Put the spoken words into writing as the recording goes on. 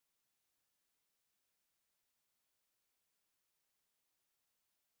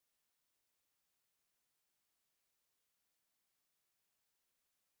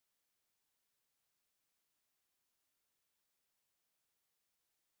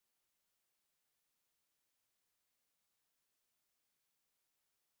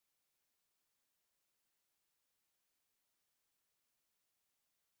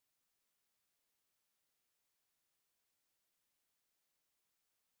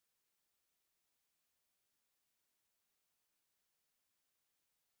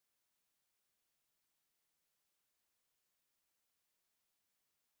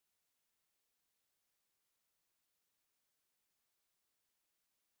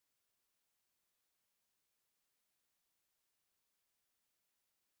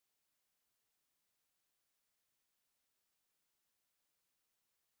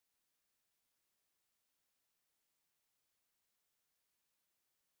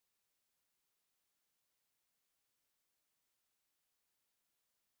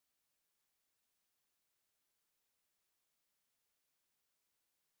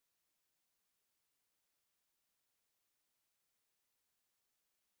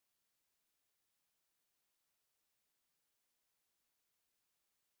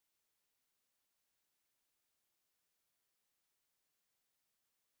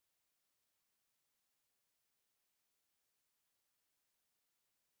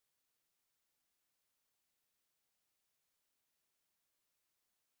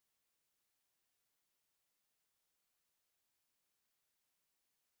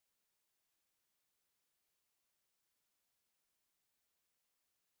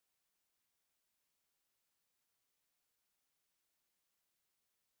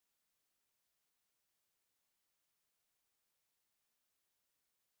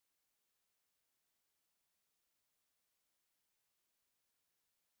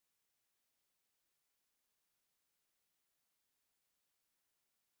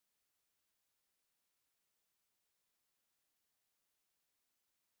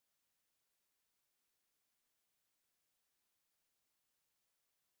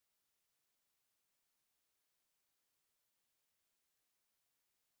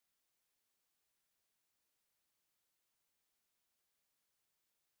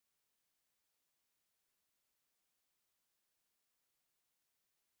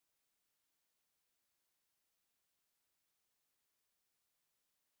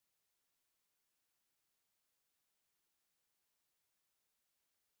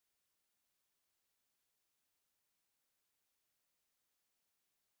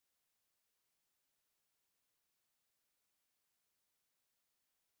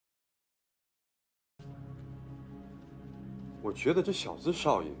我觉得这小资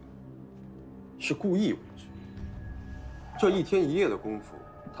少爷是故意为之。这一天一夜的功夫，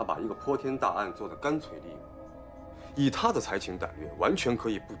他把一个泼天大案做得干脆利落。以他的才情胆略，完全可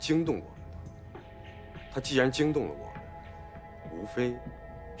以不惊动我们的。他既然惊动了我们，无非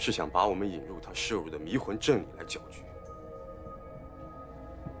是想把我们引入他摄入的迷魂阵里来搅局。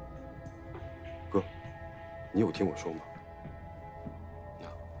哥，你有听我说吗？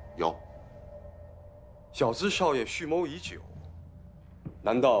有。小资少爷蓄谋已久，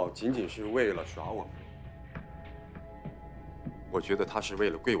难道仅仅是为了耍我们？我觉得他是为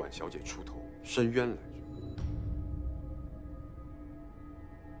了桂婉小姐出头，申冤来着。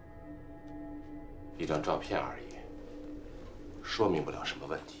一张照片而已，说明不了什么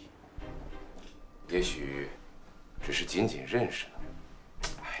问题。也许只是仅仅认识呢。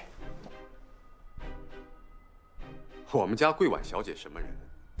哎，我们家桂婉小姐什么人？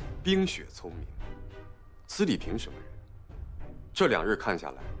冰雪聪明。资礼平什么人？这2日看下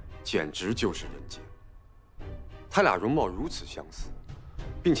来，简直就是人间。他俩容貌如此相似，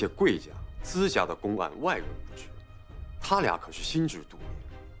并且桂家、资家的公案外人不知，他俩可是心知肚明。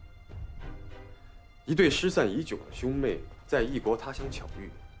一对失散已久的兄妹在异国他乡巧遇，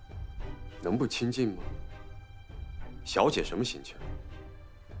能不亲近吗？小姐什么心情？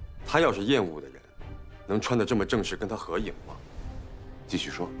她要是厌恶的人，能穿得这么正式跟她合影吗？继续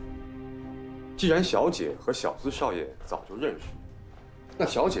说。既然小姐和小资少爷早就认识，那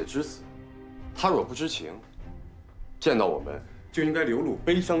小姐之死，她若不知情，见到我们就应该流露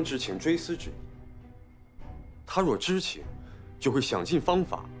悲伤之情、追思之意。她若知情，就会想尽方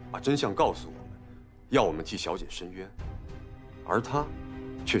法把真相告诉我们，要我们替小姐申冤，而她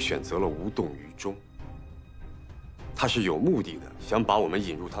却选择了无动于衷。她是有目的的，想把我们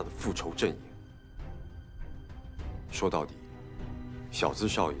引入她的复仇阵营。说到底，小资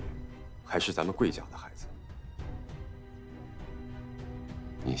少爷还是咱们桂家的孩子。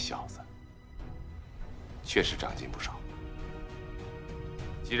你小子确实长进不少。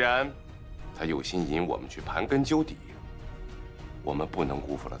既然他有心引我们去盘根究底，我们不能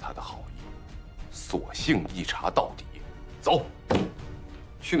辜负了他的好意，索性一查到底。走。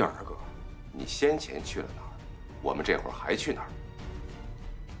去哪儿啊，哥？你先前去了哪儿？我们这会儿还去哪儿？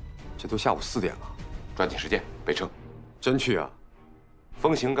这都下午4点了，抓紧时间备车。真去啊？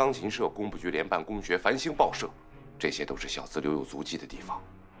风行钢琴社、工部局联办公学、繁星报社，这些都是小资留有足迹的地方。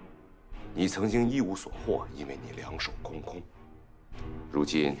你曾经一无所获，因为你两手空空。如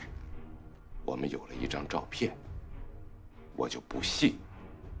今，我们有了一张照片，我就不信，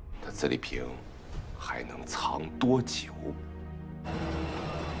他资礼平还能藏多久？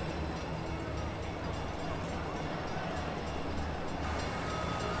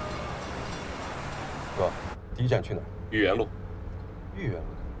哥，第一站去哪儿？豫园路。豫园路？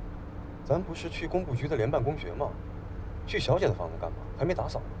咱不是去工部局的联办公学吗？去小姐的房子干嘛？还没打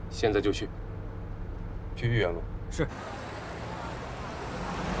扫呢。现在就去。去豫园路。是。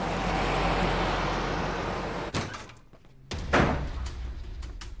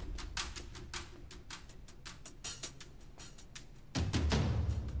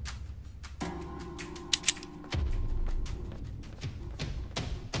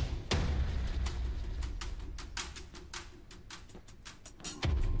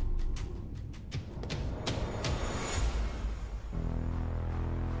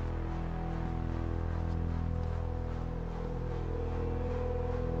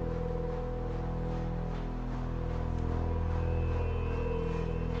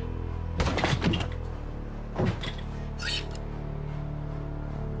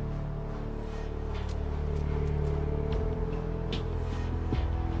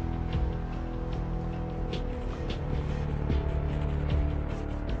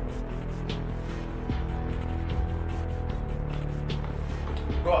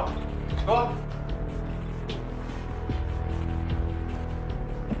哥，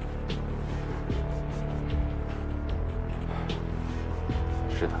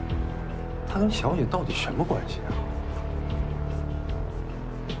是的，他跟小姐到底什么关系啊？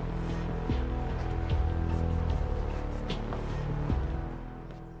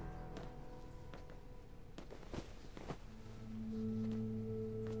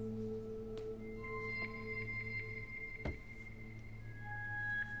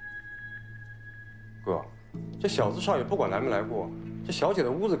哥，这小资少爷不管来没来过，这小姐的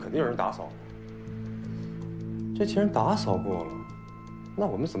屋子肯定有人打扫。这既然打扫过了，那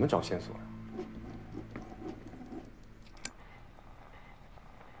我们怎么找线索呀？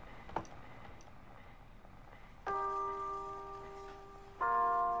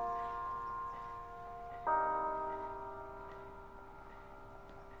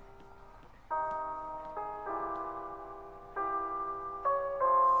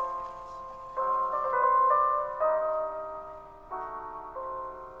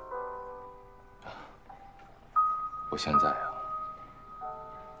我现在啊，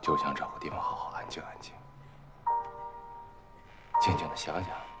就想找个地方好好安静安静，静静的想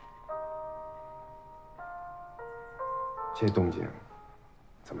想。这动静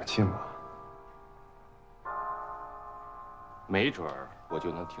怎么静啊？没准儿我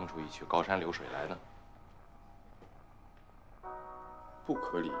就能听出一曲高山流水来呢。不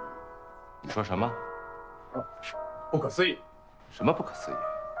可理喻。你说什么？不可思议。什么不可思议？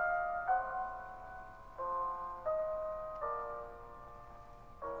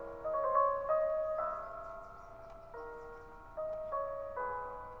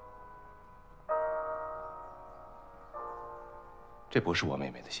这不是我妹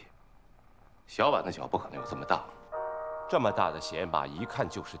妹的鞋，小婉的脚不可能有这么大，这么大的鞋码一看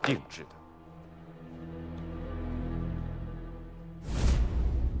就是定制的。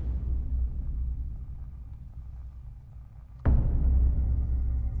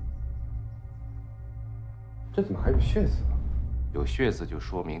这怎么还有血渍啊？有血渍就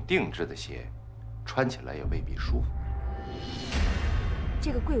说明定制的鞋，穿起来也未必舒服。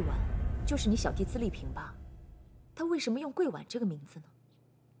这个桂婉就是你小弟资丽萍吧？他为什么用桂婉这个名字呢？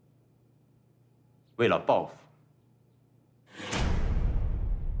为了报复。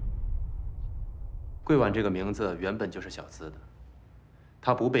桂婉这个名字原本就是小资的，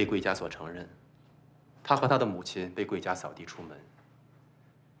她不被桂家所承认，她和她的母亲被桂家扫地出门。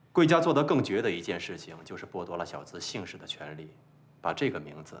桂家做得更绝的一件事情，就是剥夺了小资姓氏的权利，把这个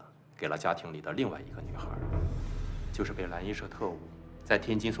名字给了家庭里的另外一个女孩，就是被蓝衣社特务在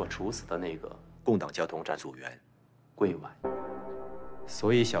天津所处死的那个共党交通站组员桂婉。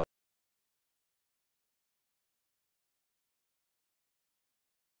所以小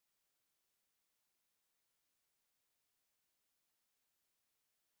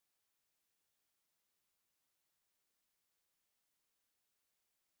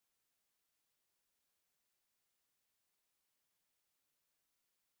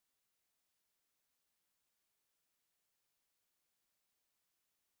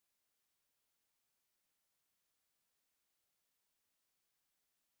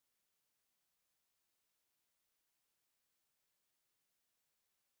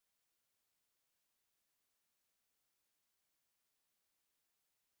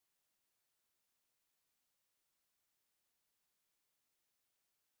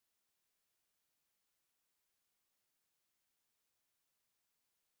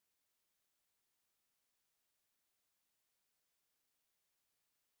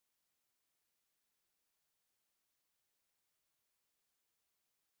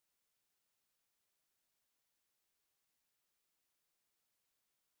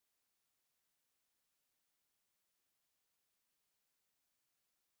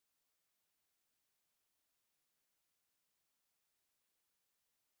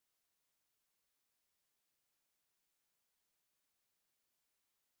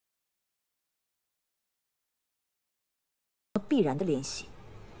必然的联系，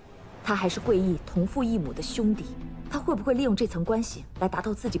他还是桂义同父异母的兄弟，他会不会利用这层关系来达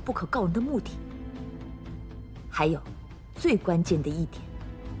到自己不可告人的目的？还有，最关键的一点，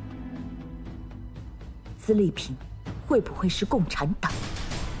资丽萍会不会是共产党？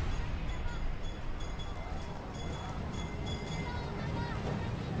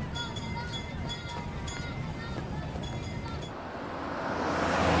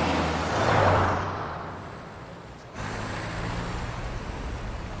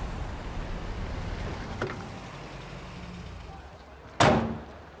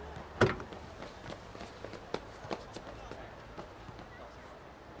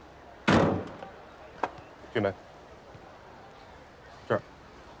进门。这儿。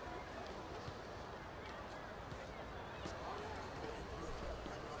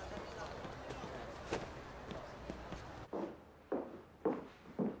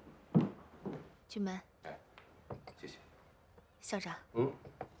俊门，哎，谢谢。校长。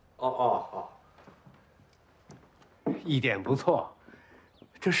好，一点不错，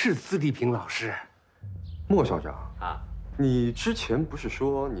这是资丽萍老师。莫校长啊，你之前不是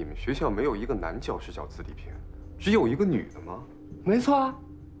说你们学校没有一个男教师叫资丽萍，只有一个女的吗？没错啊，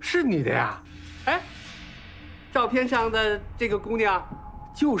是女的呀。哎，照片上的这个姑娘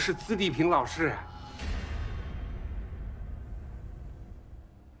就是资丽萍老师。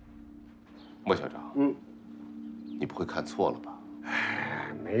莫校长，你不会看错了吧？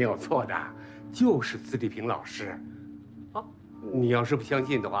没有错的，就是资丽萍老师。啊，你要是不相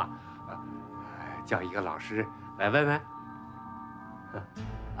信的话，叫一个老师来问问。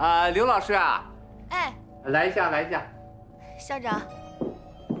刘老师啊，哎，来一下，来一下。校长，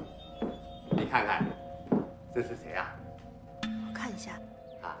你看看，这是谁啊？我看一下。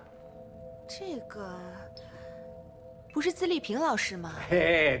啊，这个不是资历平老师吗？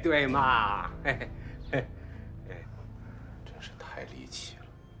嘿，对嘛，嘿，真是太离奇了。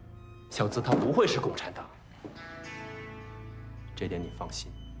小资他不会是共产党，这点你放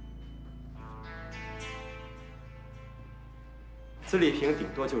心。资历平顶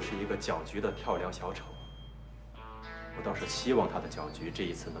多就是一个搅局的跳梁小丑，我倒是希望他的搅局这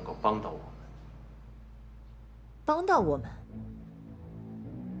一次能够帮到我们。帮到我们？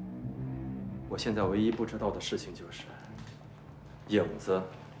我现在唯一不知道的事情就是，影子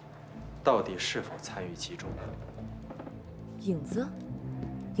到底是否参与其中？影子？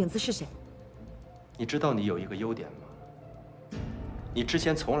影子是谁？你知道你有一个优点吗？你之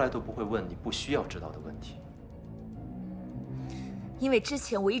前从来都不会问你不需要知道的问题。因为之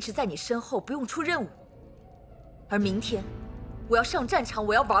前我一直在你身后，不用出任务，而明天我要上战场，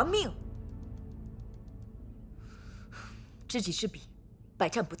我要玩命。知己知彼，百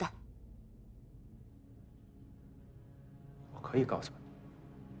战不殆。我可以告诉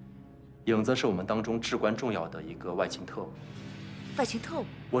你，影子是我们当中至关重要的一个外勤特务。外勤特务？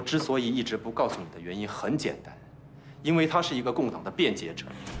我之所以一直不告诉你的原因很简单，因为他是一个共党的辩解者，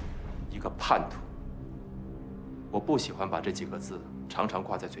一个叛徒。我不喜欢把这几个字常常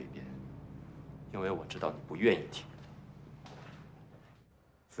挂在嘴边，因为我知道你不愿意听。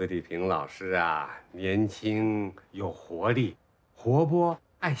资历平老师啊，年轻有活力，活泼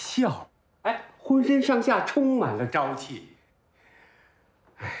爱笑，哎，浑身上下充满了朝气。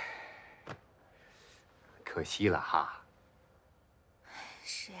哎，可惜了哈。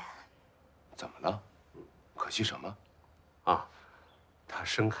是呀。怎么了？可惜什么？啊，他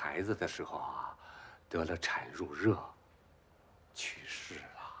生孩子的时候啊，得了产褥热，去世了。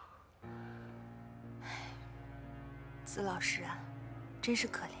资老师啊，真是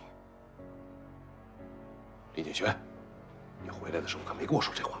可怜。李景轩，你回来的时候可没跟我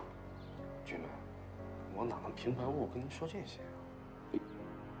说这话。军长，我哪能平白无故跟您说这些啊？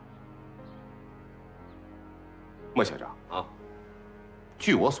莫校长啊，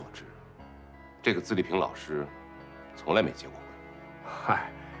据我所知，这个资历平老师从来没结过婚。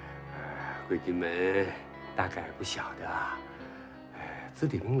嗨，贵军们大概不晓得啊，资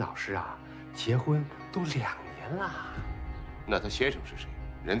历平老师啊，结婚都2年了。那他先生是谁？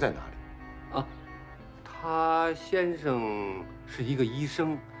人在哪里？啊，他先生是一个医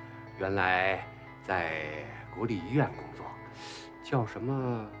生，原来在国立医院工作，叫什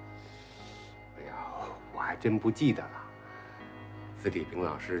么？哎呀，我还真不记得了。资历平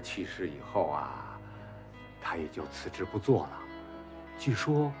老师去世以后啊，他也就辞职不做了，据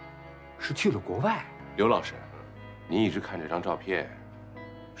说是去了国外。刘老师，您一直看这张照片，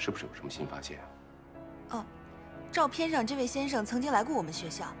是不是有什么新发现？哦，照片上这位先生曾经来过我们学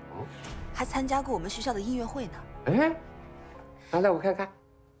校，还参加过我们学校的音乐会呢。哎，拿来我看看。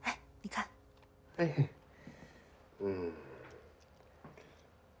哎，你看。哎，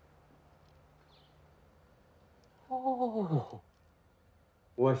哦，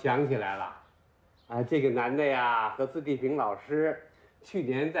我想起来了，啊，这个男的呀，和资历平老师去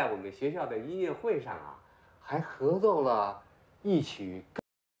年在我们学校的音乐会上啊，还合奏了一曲。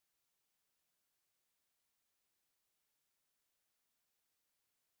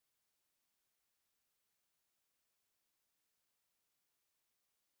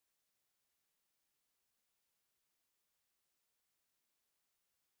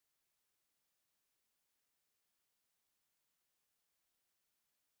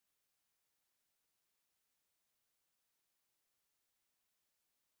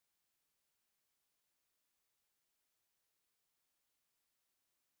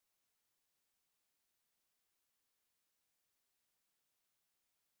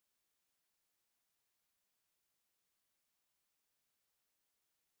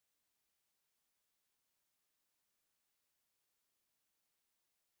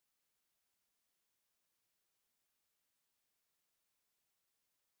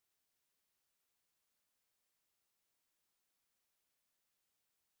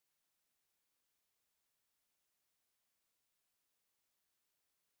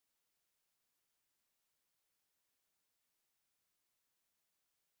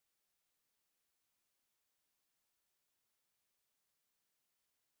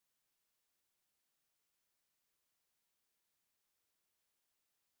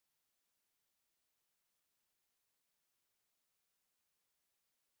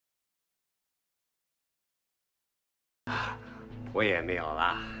我也没有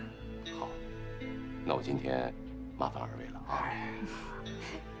了。好，那我今天麻烦二位了啊。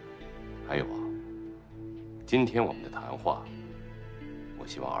还有啊，今天我们的谈话，我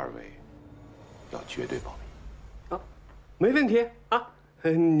希望二位要绝对保密。没问题啊，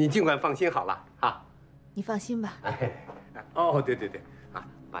你尽管放心好了啊。你放心吧。哎。哦，对，啊，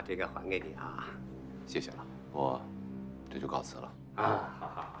把这个还给你啊。谢谢了，我这就告辞了。啊，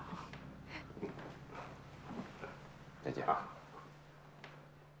好。再见。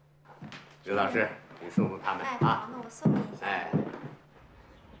刘老师，你送送他们哎，啊。好，那我送你一下。哎，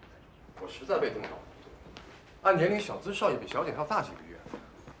我实在被盯搞糊涂了。按年龄，小资少爷比小姐还要大几个月。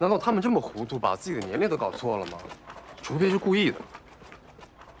难道他们这么糊涂，把自己的年龄都搞错了吗？除非是故意的。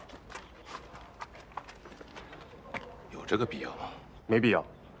有这个必要吗？没必要。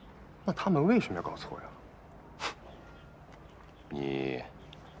那他们为什么要搞错呀？你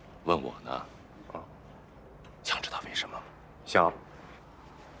问我呢？啊，想知道为什么？想。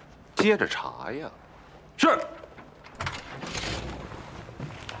接着查呀。是。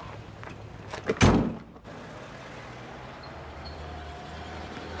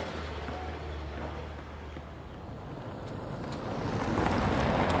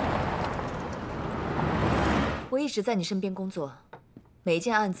我一直在你身边工作，每一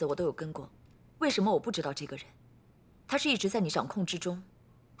件案子我都有跟过。为什么我不知道这个人？他是一直在你掌控之中，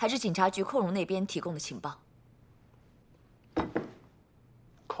还是警察局寇荣那边提供的情报？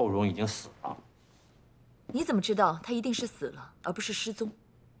寇荣已经死了。你怎么知道他一定是死了，而不是失踪？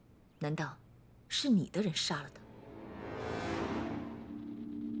难道是你的人杀了他？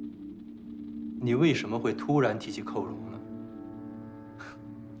你为什么会突然提起寇荣呢？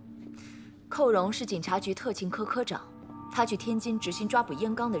寇荣是警察局特勤科科长，他去天津执行抓捕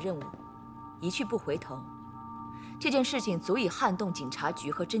燕刚的任务，一去不回头。这件事情足以撼动警察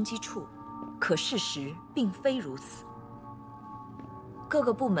局和侦缉处，可事实并非如此。各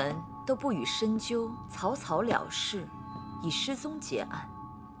个部门都不予深究，草草了事，以失踪结案。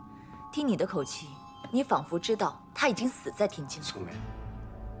听你的口气，你仿佛知道他已经死在天津了。苏梅，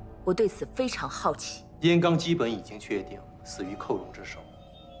我对此非常好奇。燕刚基本已经确定死于寇荣之手。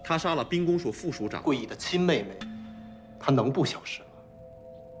他杀了兵工署副署长桂义的亲妹妹，他能不消失吗？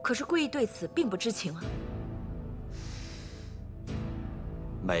可是桂义对此并不知情啊。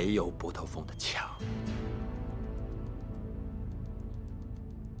没有不透风的墙。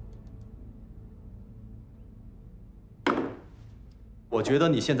我觉得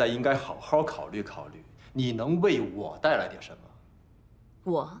你现在应该好好考虑考虑，你能为我带来点什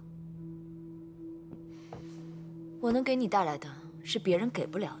么？我能给你带来的是别人给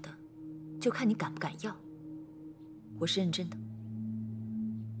不了的，就看你敢不敢要。我是认真的。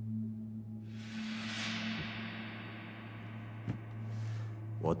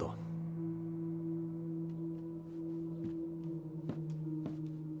我懂。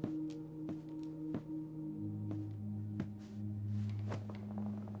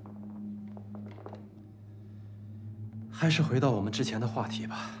还是回到我们之前的话题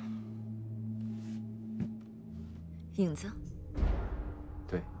吧。影子，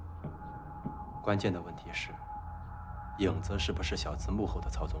对，关键的问题是，影子是不是小资幕后的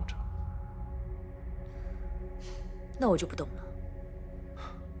操纵者？那我就不懂了。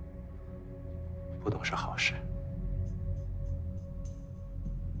不懂是好事。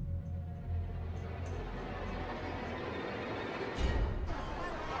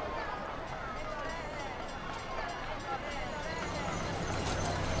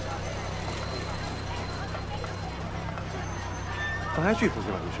咱还去附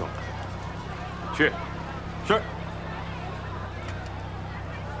近吗，医生？去。是。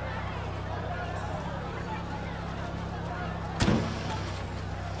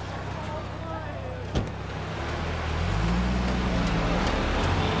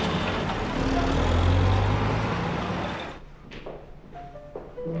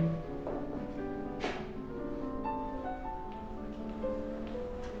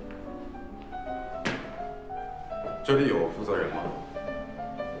这里有负责人吗？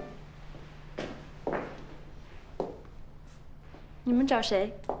你们找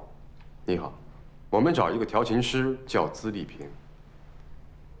谁？你好，我们找一个调琴师，叫资丽萍。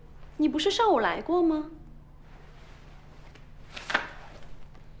你不是上午来过吗？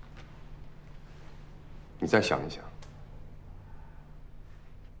你再想一想。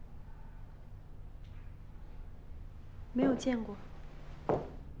没有见过。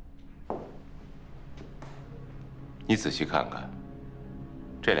你仔细看看，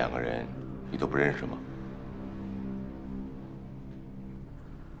这两个人你都不认识吗？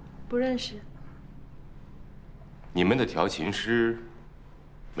不认识。你们的调琴师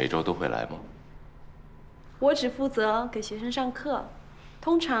每周都会来吗？我只负责给学生上课，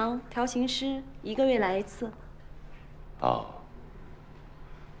通常调琴师1个月来1次。哦，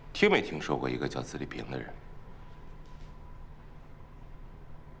听没听说过一个叫资丽萍的人？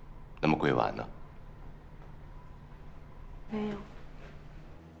那么桂婉呢？没有。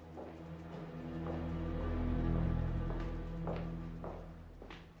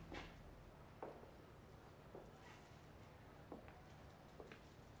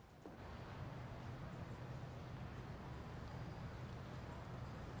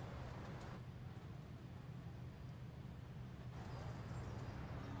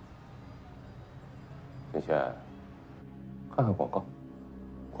陈轩，看看广告。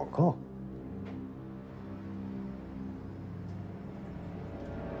广告？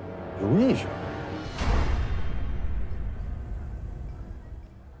如意绳。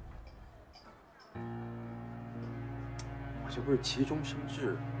我这不是急中生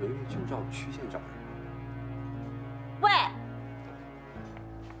智、围魏救赵的曲县长吗？喂，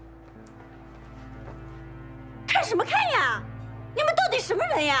看什么看呀？你们到底什么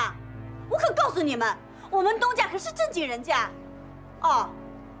人呀？我可告诉你们，我们东家可是正经人家。哦，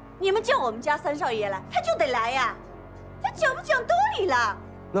你们叫我们家三少爷来，他就得来呀。他讲不讲道理了？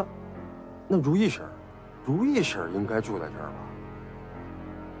那如意婶应该住在这儿吧？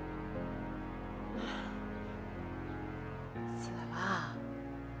死了。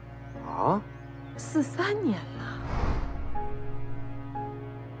啊？43年了。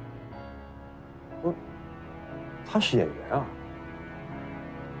他是演员啊。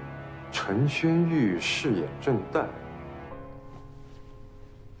陈轩玉饰演郑旦。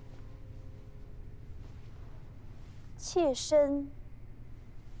妾身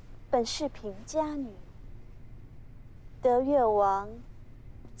本是平家女，得越王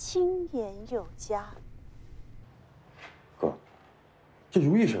亲言有加。哥，这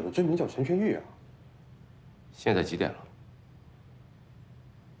如意婶的真名叫陈轩玉啊。现在几点了？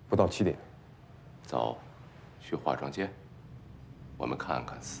不到7点。走，去化妆间，我们看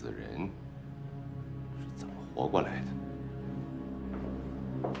看死人是怎么活过来的。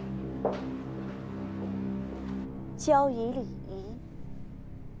交以礼仪，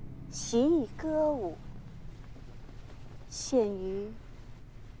习以歌舞，献于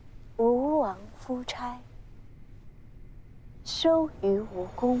吴王夫差，收于吴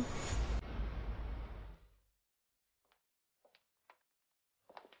宫。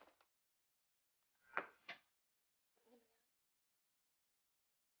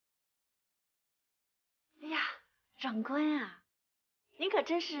哎呀，长官啊，您可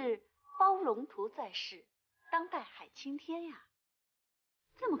真是包龙图在世，当代海青天呀！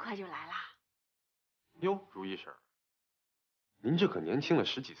这么快就来啦？哟，如意婶，您这可年轻了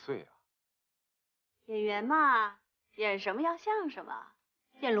10几岁啊！演员嘛，演什么要像什么，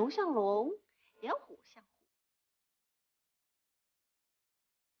演龙像龙，演虎像虎。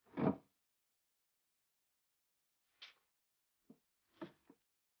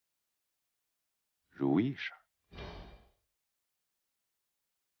如意婶，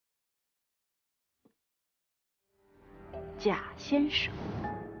贾先生，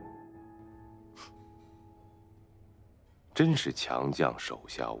真是强将手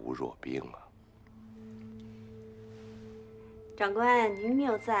下无弱兵啊！长官，您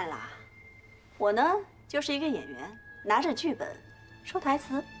谬赞啦！我呢，就是一个演员，拿着剧本，说台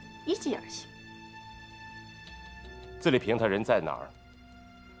词，一记而行。字里平他人在哪儿？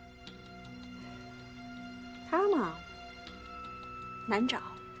他嘛，难找。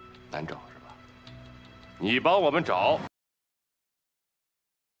难找是吧？你帮我们找。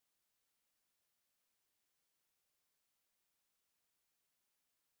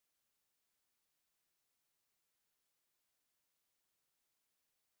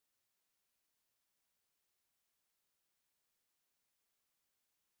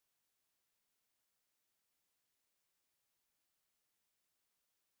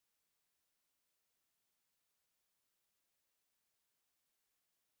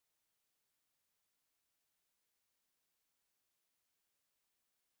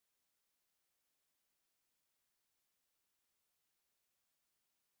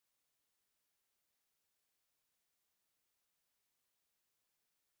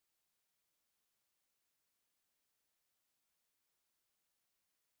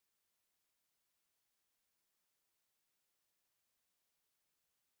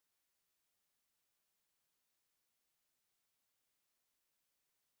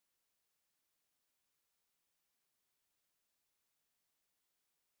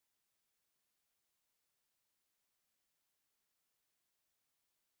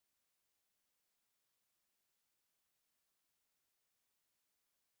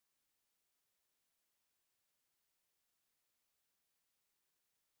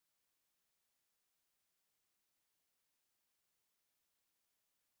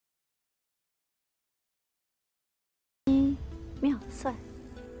妙算。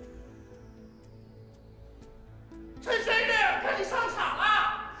陈先生，看你上场了！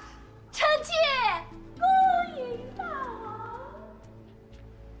臣妾恭迎大王。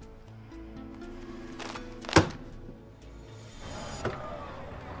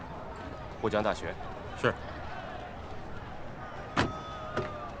沪江大学是。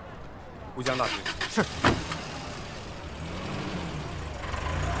沪江大学是。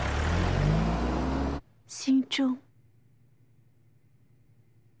中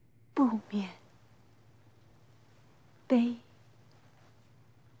不免悲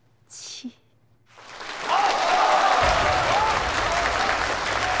戚。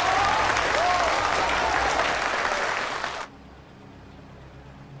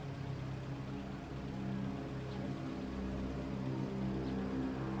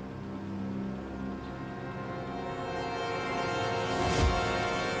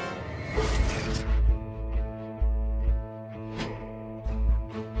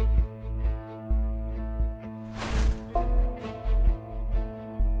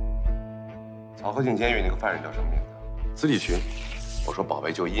草河井监狱那个犯人叫什么名字？资礼群。我说保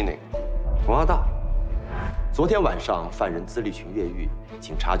外就医那个。童阿大，昨天晚上犯人资立群越狱，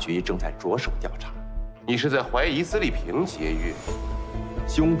警察局正在着手调查。你是在怀疑资立平劫狱？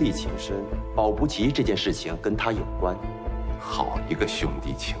兄弟情深，保不齐这件事情跟他有关。好一个兄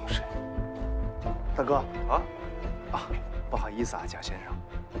弟情深！大哥不好意思啊，贾先生。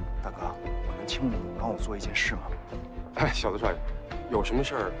大哥，我能请你帮我做一件事吗？哎，小子少爷，有什么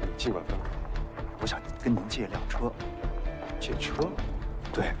事儿尽管吩咐。我想跟您借辆车。借车？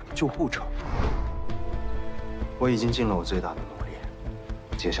对，救护车。我已经尽了我最大的努力，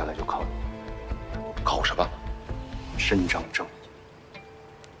接下来就靠你。靠什么？伸张正义。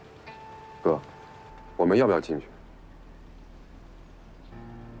哥，我们要不要进去？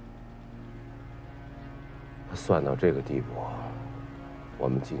他算到这个地步，我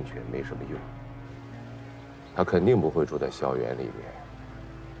们进去也没什么用。他肯定不会住在校园里面。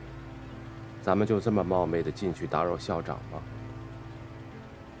咱们就这么冒昧的进去打扰校长吗？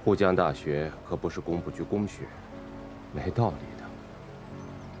沪江大学可不是工部局公学，没道理的。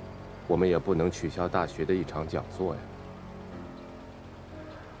我们也不能取消大学的一场讲座呀。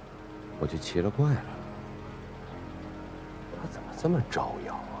我就奇了怪了，他怎么这么招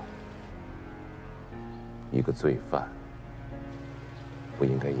摇啊？一个罪犯不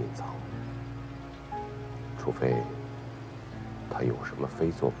应该隐藏，除非他有什么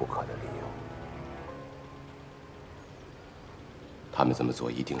非做不可的理由。他们这么做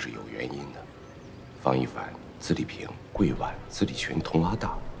一定是有原因的。方一凡、资礼平、桂婉、资礼群、童阿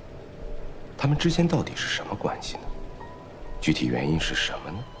大，他们之间到底是什么关系呢？具体原因是什么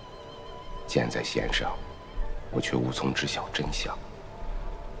呢？箭在弦上，我却无从知晓真相。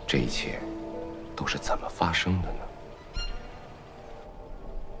这一切都是怎么发生的呢？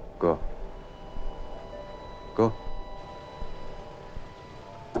哥，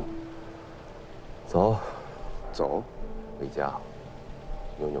走，走，回家。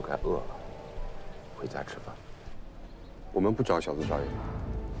妞妞该饿了，回家吃饭。我们不找小子少爷。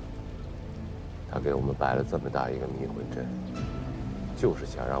他给我们摆了这么大一个迷魂阵，就是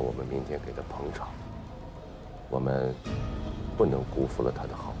想让我们明天给他捧场。我们不能辜负了他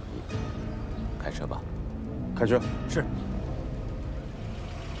的好意。开车吧。开车。是。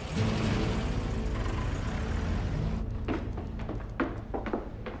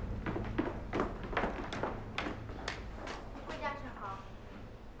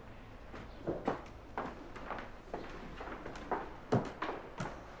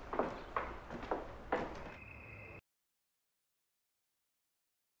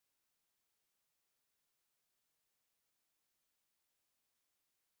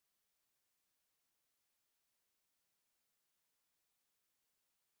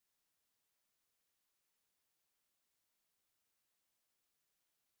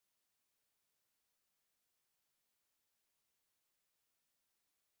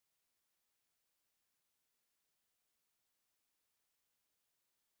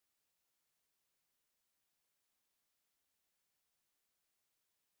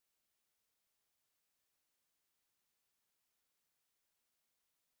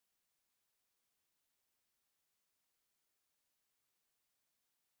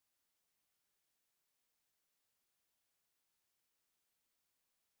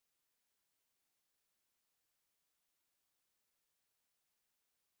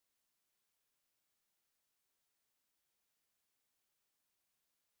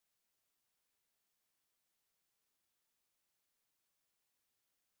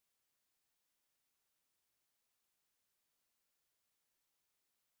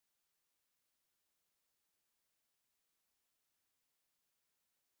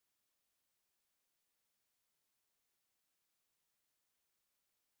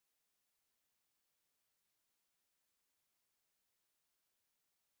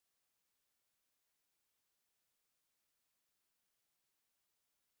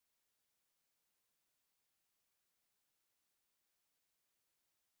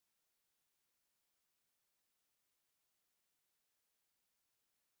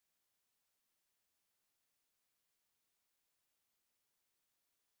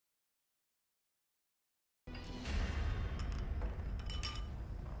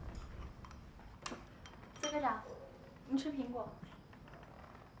科长，您吃苹果。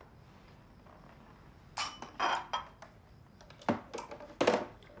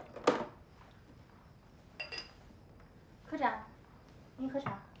科长，您喝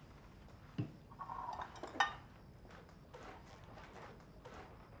茶。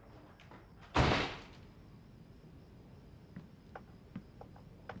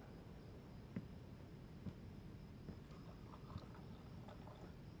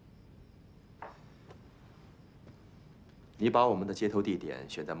你把我们的接头地点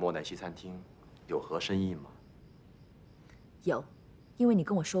选在莫奈西餐厅，有何深意吗？有，因为你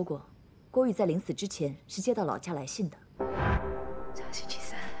跟我说过，郭玉在临死之前是接到老家来信的。下星期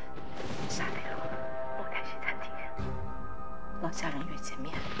三下北路莫奈西餐厅，老家人约见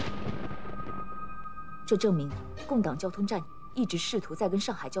面。这证明共党交通站一直试图在跟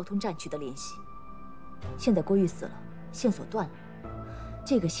上海交通站取得联系。现在郭玉死了，线索断了。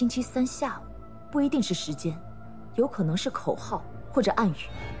这个星期三下午不一定是时间。有可能是口号或者暗语，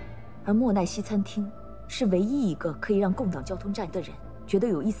而莫奈西餐厅是唯一一个可以让共党交通站的人觉得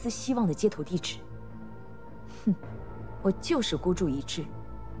有一丝希望的接头地址。哼，我就是孤注一掷，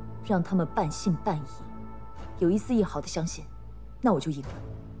让他们半信半疑，有一丝一毫的相信，那我就赢了。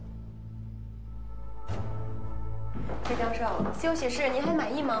裴教授，休息室您还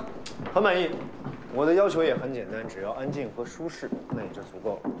满意吗？很满意，我的要求也很简单，只要安静和舒适，那也就足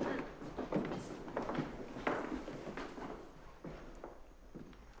够了。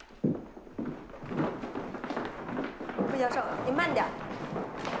顾教授，您慢点。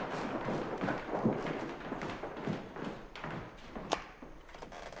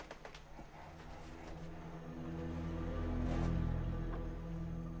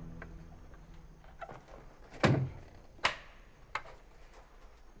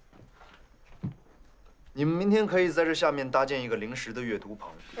你们明天可以在这下面搭建一个临时的阅读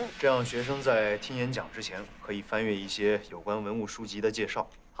棚，这样学生在听演讲之前可以翻阅一些有关文物书籍的介绍。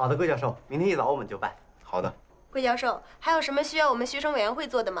好的，桂教授，明天一早我们就办。好的。桂教授，还有什么需要我们学生委员会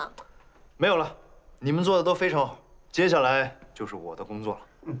做的吗？没有了，你们做的都非常好，接下来就是我的工作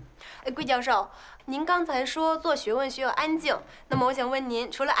了。桂教授，您刚才说做学问需要安静，那么我想问您，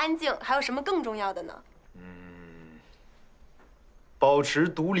除了安静，还有什么更重要的呢？保持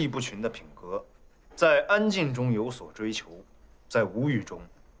独立不群的品格，在安静中有所追求，在无语中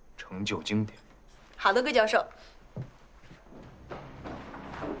成就经典。好的，桂教授。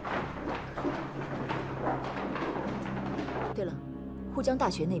对了，沪江大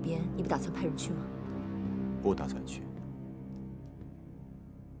学那边你不打算派人去吗？不打算去。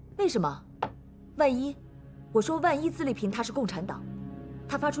为什么？万一，我说万一自立平他是共产党，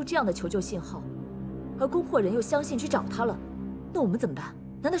他发出这样的求救信号，而供货人又相信去找他了，那我们怎么办？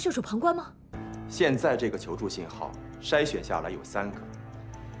难道袖手旁观吗？现在这个求助信号筛选下来有3个，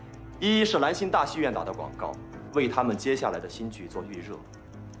一是兰心大戏院打的广告，为他们接下来的新剧做预热；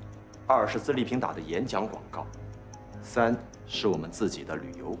二是自立平打的演讲广告；3是我们自己的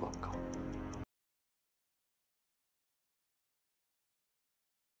旅游广告。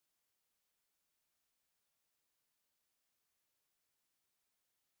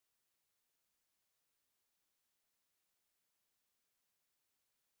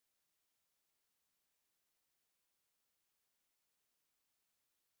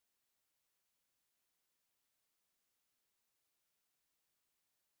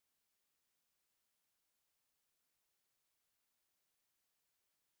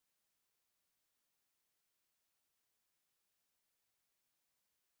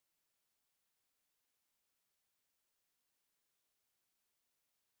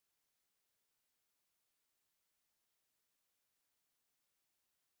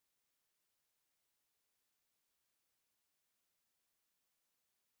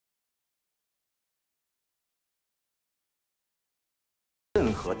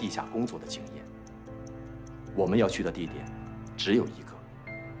任何地下工作的经验，我们要去的地点只有一个：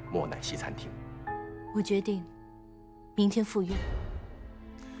莫奈西餐厅。我决定明天赴约。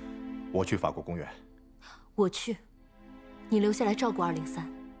我去法国公园。我去，你留下来照顾203。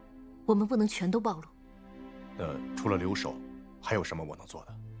我们不能全都暴露。除了留守，还有什么我能做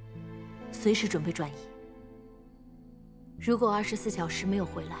的？随时准备转移。如果24小时没有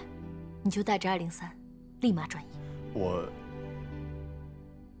回来，你就带着203立马转移。我。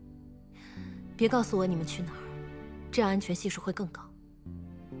别告诉我你们去哪儿，这样安全系数会更高。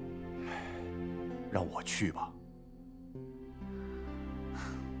让我去吧。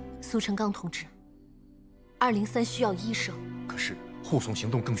苏成刚同志，203需要医生。可是护送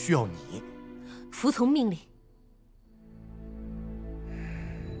行动更需要你。服从命令。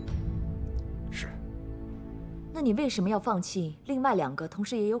是。那你为什么要放弃另外2个同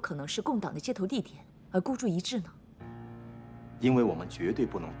时也有可能是共党的接头地点？而孤注一掷呢？因为我们绝对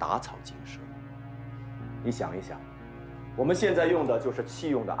不能打草惊蛇。你想一想，我们现在用的就是弃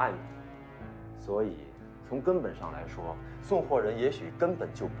用的案语，所以从根本上来说，送货人也许根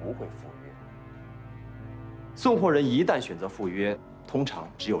本就不会赴约。送货人一旦选择赴约，通常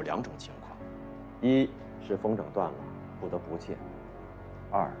只有2种情况：一是风筝断了，不得不见；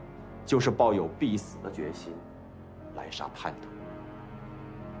二就是抱有必死的决心，来杀叛徒。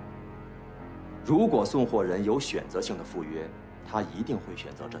如果送货人有选择性的赴约，他一定会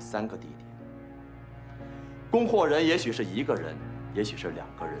选择这3个地点。供货人也许是1个人，也许是2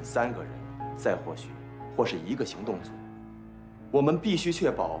个人、3个人，再或许或是1个行动组。我们必须确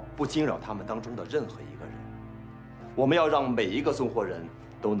保不惊扰他们当中的任何1个人。我们要让每一个送货人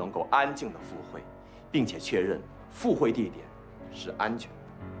都能够安静地赴会，并且确认赴会地点是安全的。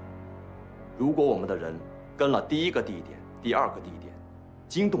如果我们的人跟了第1个地点、第2个地点，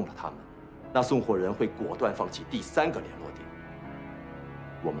惊动了他们，那送货人会果断放弃第3个联络点，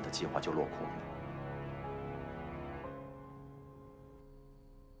我们的计划就落空了。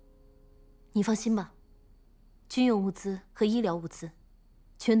你放心吧，军用物资和医疗物资，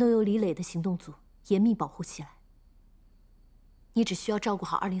全都由李磊的行动组严密保护起来。你只需要照顾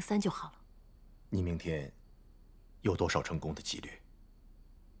好203就好了。你明天有多少成功的几率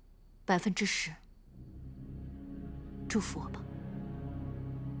？10%。祝福我吧。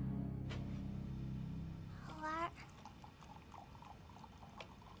好玩。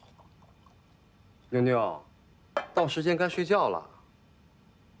妞妞，到时间该睡觉了。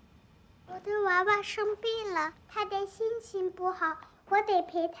我的娃娃生病了，他的心情不好，我得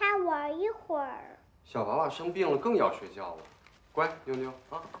陪他玩一会儿。小娃娃生病了，更要睡觉了。乖，妞妞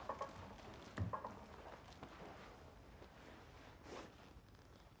啊。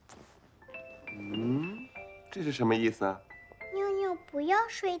这是什么意思啊？妞妞不要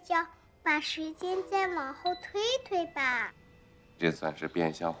睡觉，把时间再往后推推吧。这算是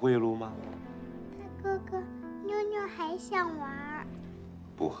变相贿赂吗？大哥哥，妞妞还想玩。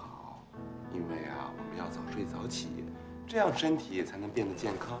不好，因为啊，我们要早睡早起，这样身体才能变得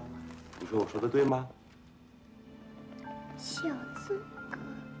健康。你说我说的对吗？小资哥，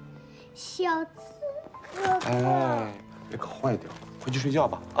小资哥哥。哎，别搞坏掉，回去睡觉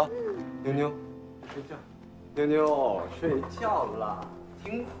吧啊！妞妞，睡觉。妞妞，睡觉了，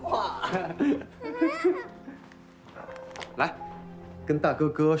听话。来，跟大哥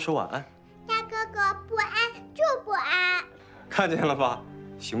哥说晚安。大哥哥不安就不安。看见了吧？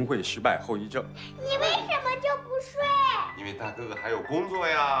行贿失败后遗症。你为什么就不睡？因为大哥哥还有工作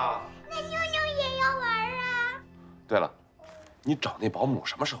呀。那妞妞也要玩啊。对了，你找那保姆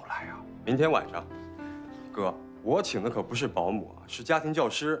什么时候来呀？明天晚上。哥，我请的可不是保姆啊，是家庭教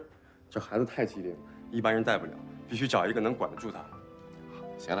师。这孩子太机灵了，一般人带不了，必须找一个能管得住他。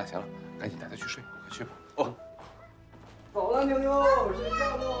行了行了，赶紧带他去睡，快去吧。哦，走了，妞妞，睡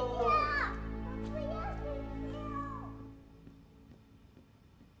觉喽。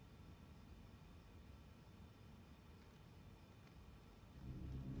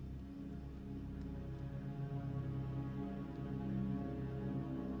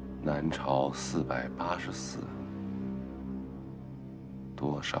南朝484，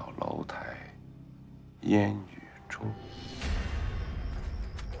多少楼台烟雨中。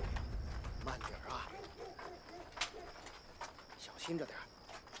慢点啊，小心着点。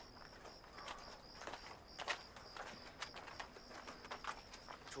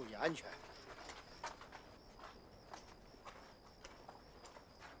注意安全。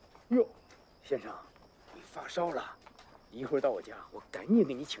哟，先生，你发烧了？一会儿到我家，我赶紧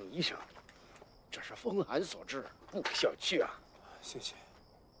给你请医生。这是风寒所致，不可小觑啊！谢谢。